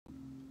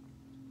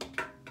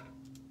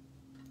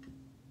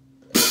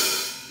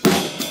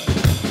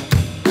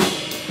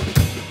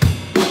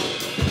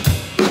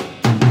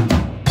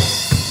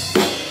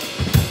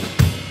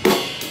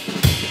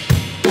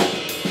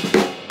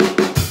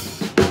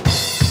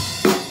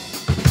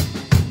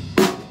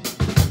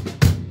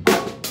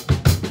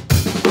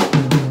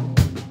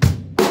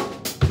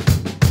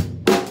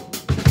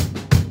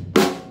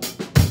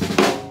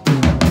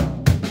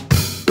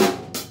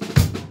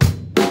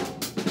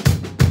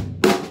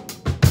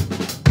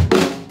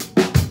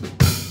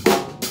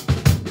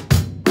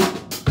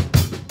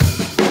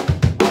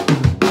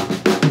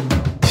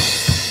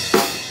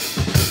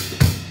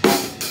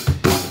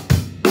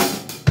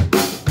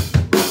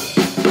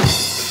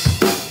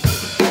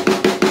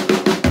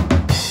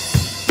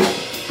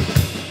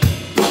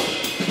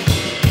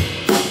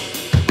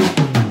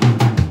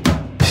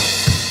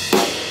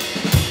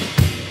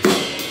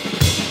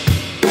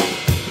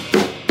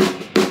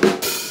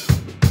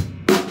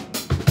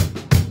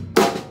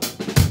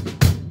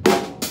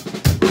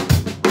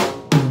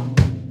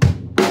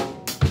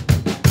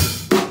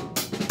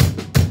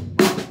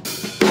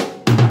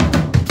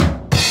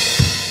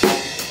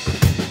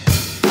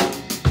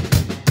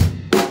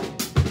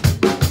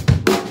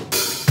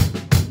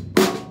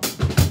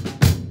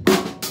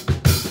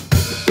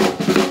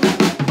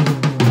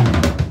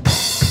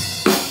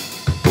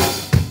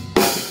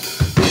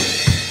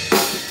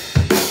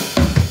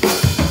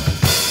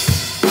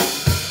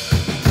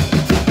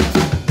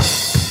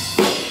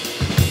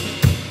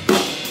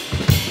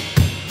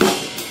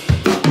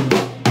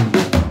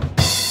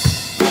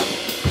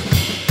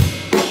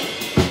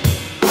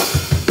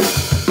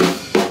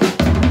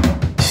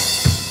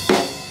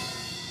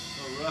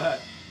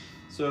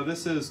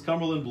this is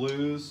Cumberland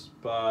Blues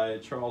by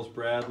Charles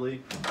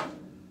Bradley.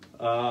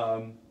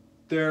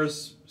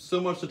 There's so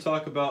much to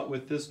talk about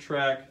with this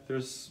track.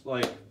 There's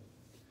like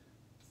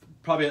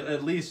probably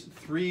at least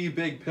 3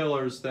 big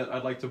pillars that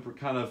I'd like to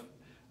kind of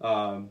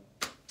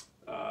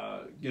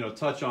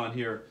touch on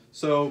here.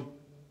 So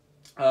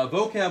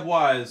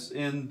vocab-wise,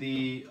 in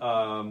the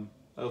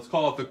let's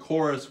call it the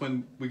chorus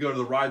when we go to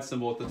the ride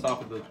cymbal at the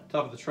top of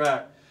the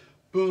track,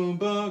 boom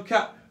boom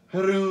cap,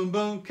 haroom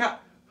boom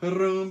cap,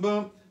 haroom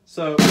boom.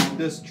 So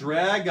this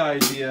drag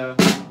idea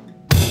is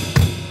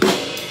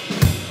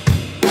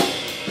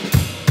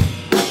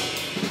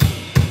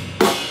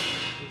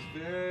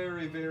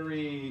very,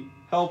 very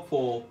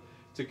helpful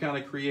to kind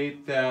of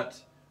create that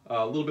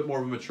a little bit more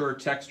of a mature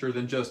texture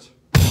than just.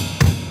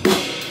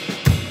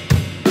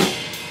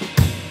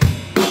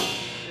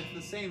 It's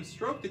the same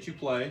stroke that you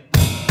play.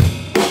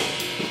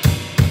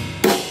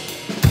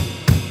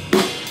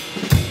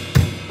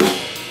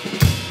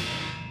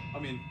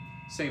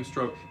 Same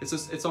stroke.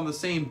 It's on the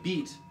same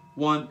beat.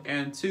 1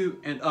 and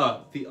 2 and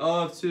the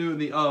of 2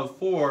 and the of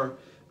 4,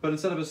 but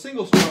instead of a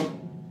single stroke,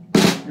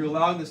 you're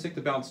allowing the stick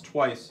to bounce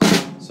twice.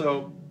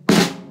 So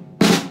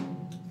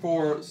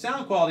for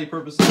sound quality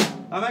purposes,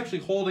 I'm actually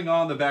holding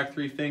on the back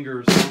 3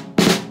 fingers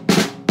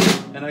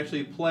and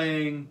actually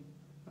playing.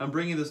 I'm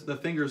bringing the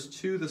fingers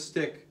to the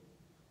stick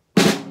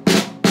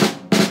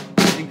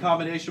in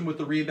combination with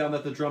the rebound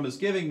that the drum is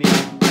giving me.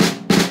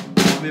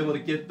 I'm able to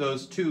get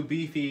those 2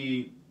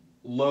 beefy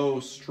low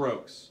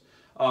strokes.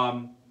 If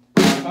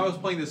I was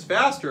playing this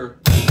faster,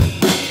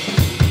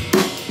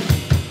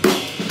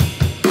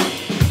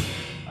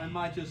 I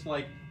might just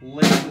like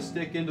lay the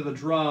stick into the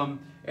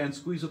drum and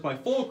squeeze with my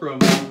fulcrum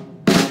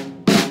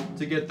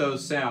to get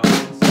those sounds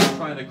instead of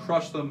trying to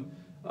crush them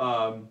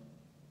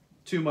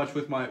too much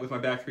with my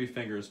back 3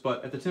 fingers.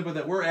 But at the tempo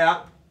that we're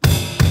at,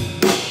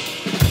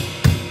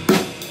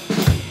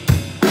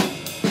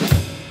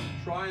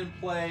 try and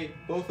play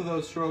both of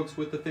those strokes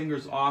with the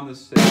fingers on the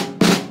stick.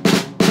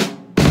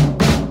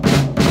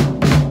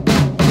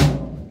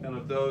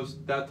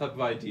 That type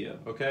of idea,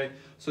 okay?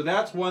 So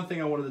that's one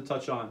thing I wanted to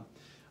touch on.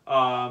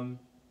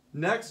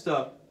 Next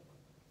up,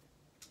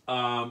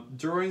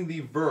 during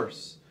the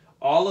verse,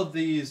 all of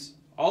these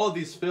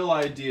fill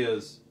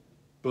ideas,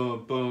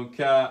 boom boom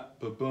cap,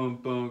 ba boom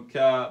boom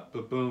cap,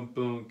 ba boom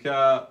boom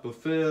cap, ba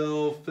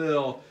fill.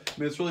 I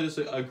mean, it's really just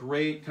a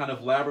great kind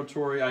of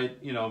laboratory,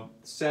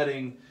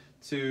 setting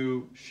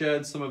to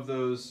shed some of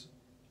those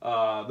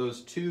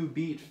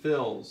 2-beat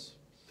fills,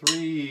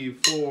 3,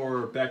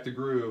 4, back to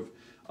groove.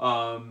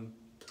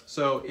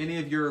 So any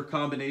of your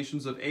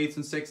combinations of 8ths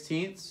and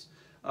 16ths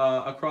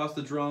across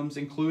the drums,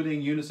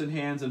 including unison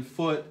hands and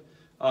foot,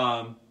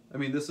 I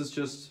mean, this is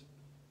just,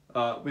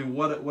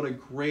 what a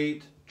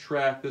great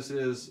track this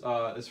is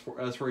as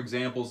for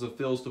examples of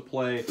fills to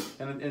play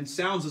and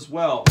sounds as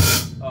well.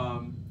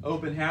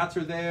 Open hats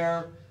are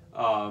there,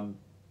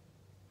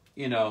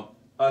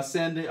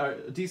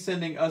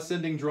 descending,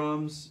 ascending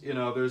drums.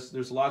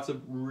 There's lots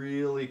of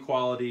really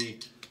quality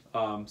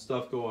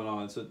stuff going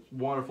on. It's a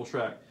wonderful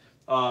track.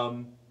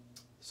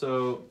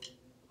 So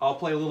I'll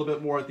play a little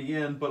bit more at the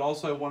end, but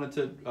also I wanted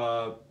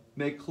to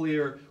make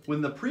clear when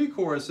the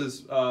pre-chorus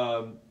shows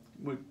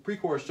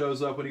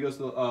up, when he goes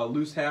to the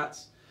loose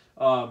hats,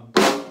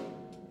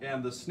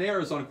 and the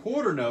snare is on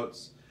quarter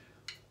notes,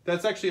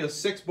 that's actually a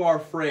 6-bar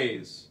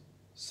phrase.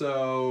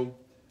 So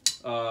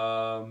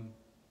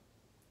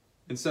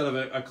instead of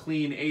a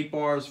clean 8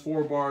 bars,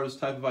 4 bars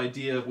type of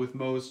idea with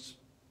most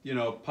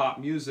pop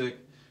music,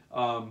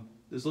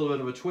 there's a little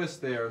bit of a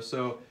twist there.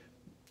 So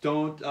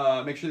don't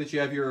make sure that you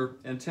have your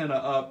antenna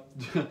up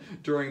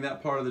during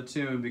that part of the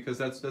tune, because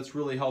that's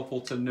really helpful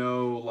to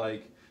know,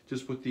 like,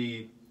 just with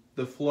the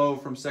flow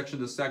from section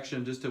to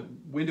section, just to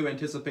when to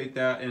anticipate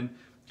that and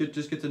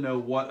just get to know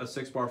what a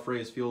 6-bar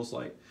phrase feels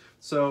like.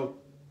 So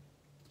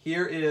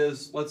here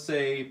is, let's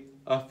say,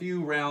 a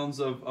few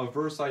rounds of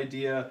verse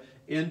idea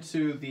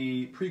into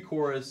the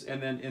pre-chorus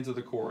and then into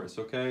the chorus,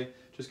 okay?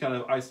 Just kind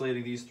of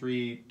isolating these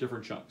 3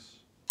 different chunks.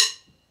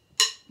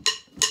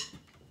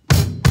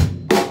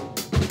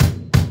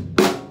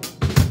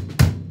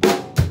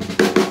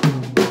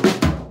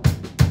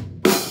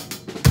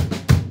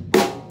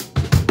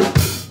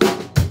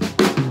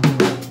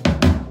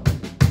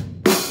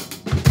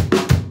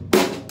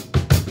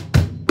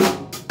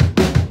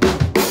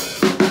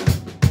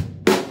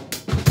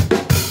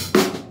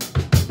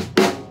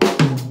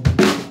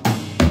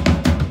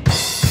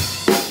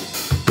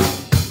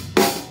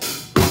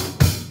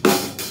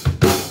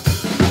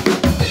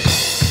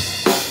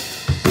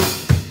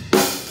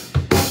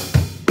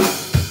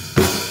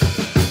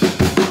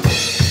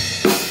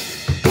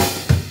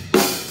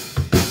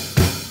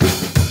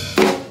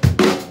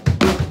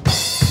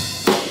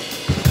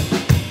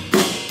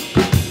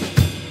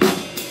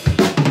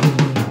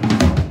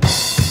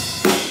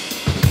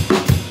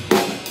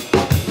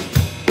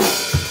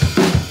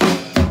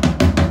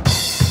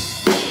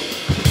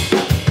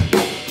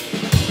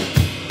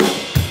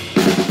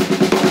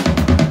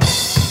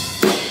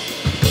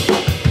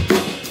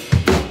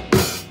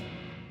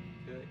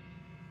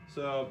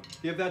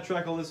 Give that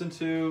track a listen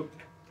to.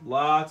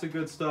 Lots of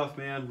good stuff,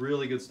 man.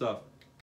 Really good stuff.